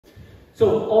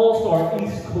So, All-Star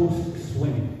East Coast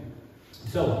swing.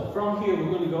 So, from here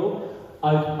we're going to go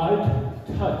out,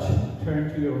 out, touch,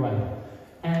 turn to your right.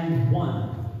 And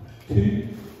 1, 2,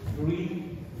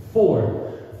 3,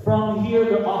 4. From here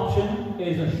the option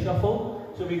is a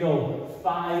shuffle. So we go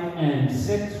 5 and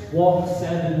 6, walk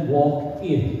 7, walk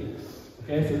 8.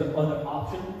 Okay, so the other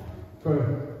option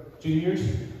for juniors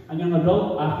and young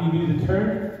adult, after you do the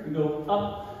turn, you go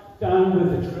up, down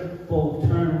with a triple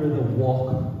turn with a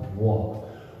walk, walk.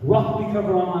 Rock,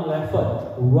 recover on that left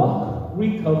foot. Rock,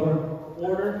 recover,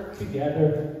 order,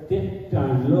 together, dip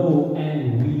down low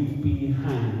and weave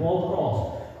behind. Wall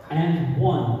cross. And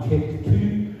 1, kick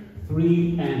 2,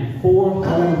 3 and 4,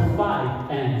 hold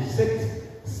 5 and 6,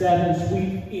 7,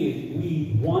 sweep 8,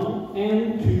 weave 1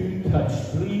 and 2, touch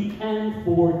 3 and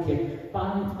 4, kick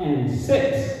 5 and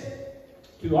 6.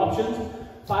 2 options,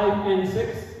 5 and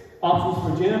 6.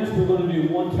 Options for jams, we're going to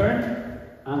do 1 turn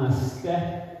and a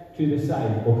step to the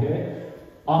side, okay?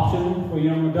 Option for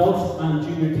young adults and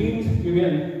junior teens, you're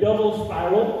getting double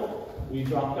spiral. We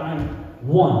drop down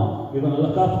 1. You're going to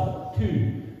look up 2.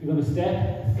 You're going to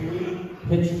step 3,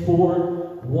 hitch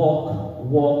 4, walk,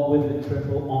 walk with the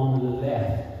triple on the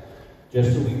left.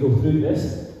 Just so we go through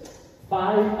this.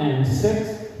 5 and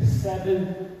 6,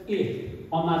 7, 8.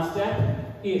 On that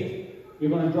step, 8. You're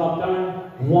going to drop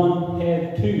down 1,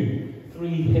 head 2, 3,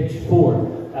 hitch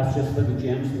 4. That's just for the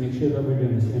gems to make sure that we're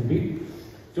doing the same beat.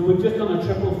 So we've just done a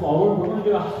triple forward. We're going to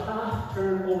do a half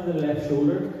turn over the left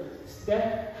shoulder.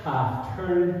 Step, half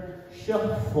turn,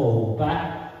 shuffle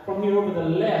back. From here over the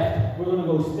left, we're going to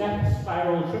go step,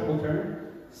 spiral, triple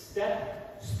turn.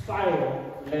 Step,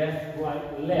 spiral, left,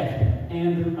 right, left.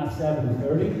 Ending at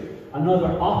 7:30.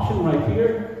 Another option right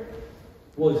here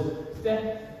was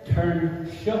step,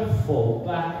 turn, shuffle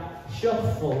back,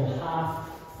 shuffle, half,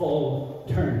 full,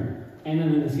 turn.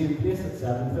 Ending in the same place at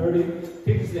 7:30.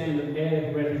 Take us to the end of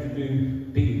A, ready to do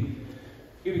B.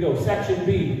 Here we go, section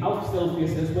B. Out still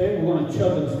face this way. We're going to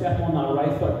chug and step on that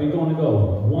right foot. We're going to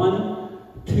go 1,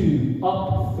 2,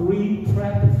 up, 3,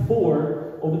 prep,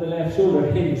 4, over the left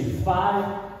shoulder, hinge,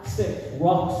 5, 6,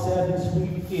 rock, 7,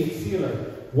 sweep, 8, sealer,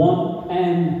 1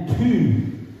 and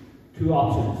 2. 2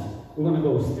 options. We're going to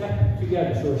go step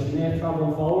together. So Sinead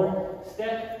traveling forward,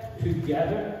 step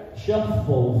together,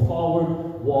 shuffle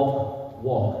forward, walk,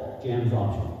 walk. Jams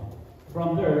option.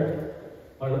 From there,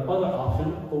 or the other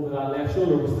option, over that left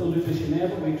shoulder, we still do the Sinead,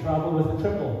 but we travel with the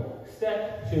triple.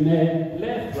 Step, Sinead,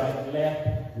 left, right,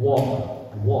 left,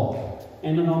 walk, walk.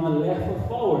 And then on the left foot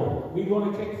forward, we're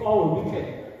going to kick forward. We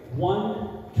kick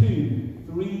 1, 2,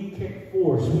 3, kick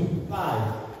 4, sweep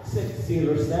 5, 6,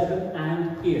 sealer 7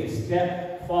 and 8.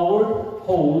 Step forward,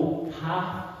 hold,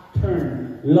 half,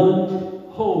 turn, lunge,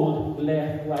 hold,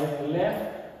 left, right,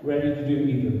 left. Ready to do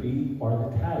either B or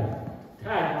the tag.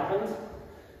 Tag happens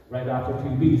right after 2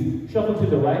 Bs. Shuffle to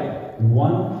the right,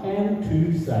 1 and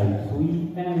 2 side,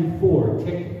 3 and 4,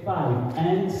 kick 5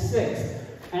 and 6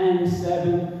 and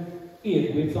 7,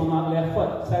 8. Weights on that left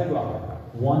foot, side rock.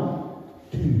 1,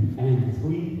 2 and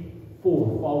 3, 4.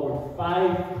 Forward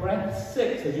 5, prep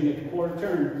 6 as you make a quarter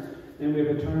turn. Then we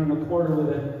have a turn and a quarter with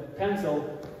a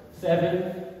pencil.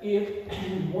 7, 8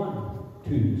 and 1,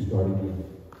 2. Start again.